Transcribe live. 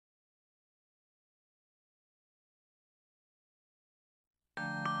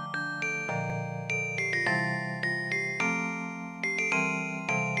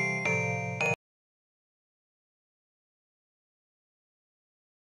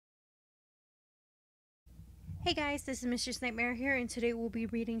Hey guys, this is Mistress Nightmare here, and today we'll be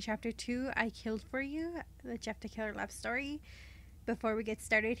reading Chapter 2, I Killed For You, the Jeff the Killer love story. Before we get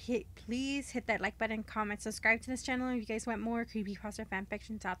started, please hit that like button, comment, subscribe to this channel if you guys want more creepypasta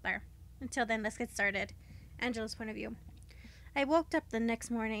fanfictions out there. Until then, let's get started. Angela's point of view. I woke up the next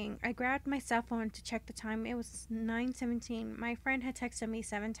morning. I grabbed my cell phone to check the time. It was 9:17. My friend had texted me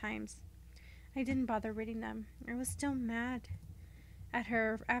 7 times. I didn't bother reading them. I was still mad at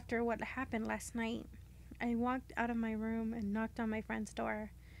her after what happened last night. I walked out of my room and knocked on my friend's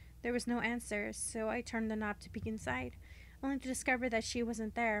door. There was no answer, so I turned the knob to peek inside, only to discover that she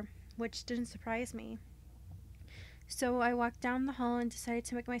wasn't there, which didn't surprise me. So I walked down the hall and decided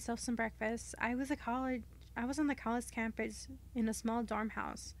to make myself some breakfast. I was on the college campus in a small dorm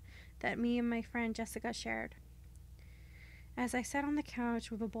house that me and my friend Jessica shared. As I sat on the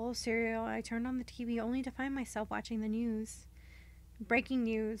couch with a bowl of cereal, I turned on the TV only to find myself watching the news. Breaking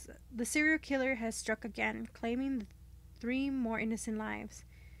news. The serial killer has struck again, claiming 3 more innocent lives.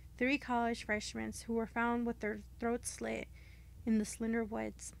 3 college freshmen who were found with their throats slit in the Slender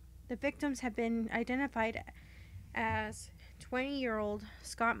Woods. The victims have been identified as 20-year-old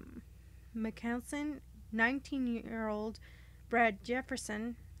Scott McKelson, 19-year-old Brad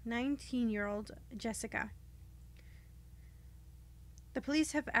Jefferson, 19-year-old Jessica. The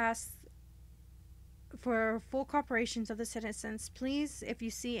police have asked for full cooperation of the citizens. Please, if you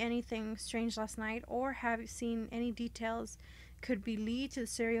see anything strange last night or have seen any details could be lead to the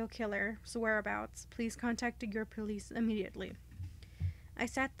serial killer's whereabouts, please contact your police immediately. I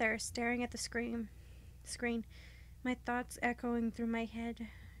sat there staring at the screen, my thoughts echoing through my head.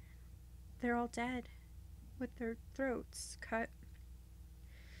 They're all dead, with their throats cut.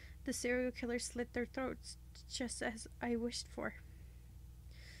 The serial killer slit their throats just as I wished for.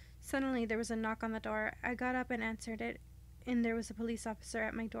 Suddenly, there was a knock on the door. I got up and answered it, and there was a police officer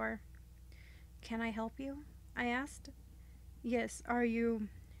at my door. "Can I help you?" I asked. "Yes, are you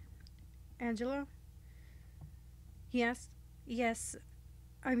Angela?" He asked. "Yes,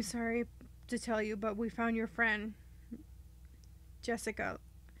 I'm sorry to tell you, but we found your friend, Jessica,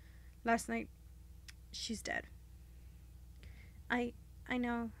 last night. She's dead." I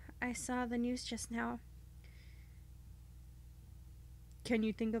know. I saw the news just now." "Can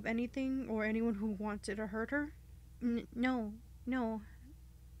you think of anything or anyone who wanted to hurt her?" No.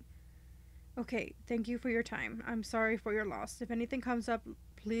 "Okay, thank you for your time. I'm sorry for your loss. If anything comes up,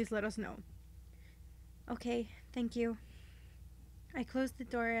 please let us know." "Okay, thank you." I closed the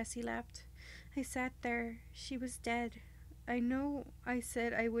door as he left. I sat there. She was dead. I know I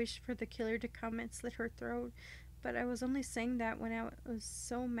said I wished for the killer to come and slit her throat, but I was only saying that when I was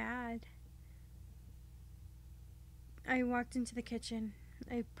so mad. I walked into the kitchen.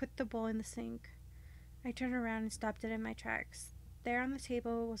 I put the bowl in the sink. I turned around and stopped it in my tracks. There on the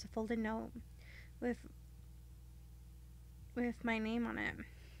table was a folded note with my name on it.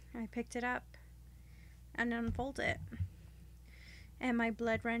 I picked it up and unfolded it, and my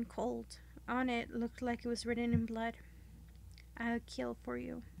blood ran cold. On it looked like it was written in blood, "I'll kill for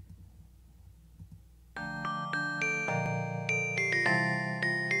you."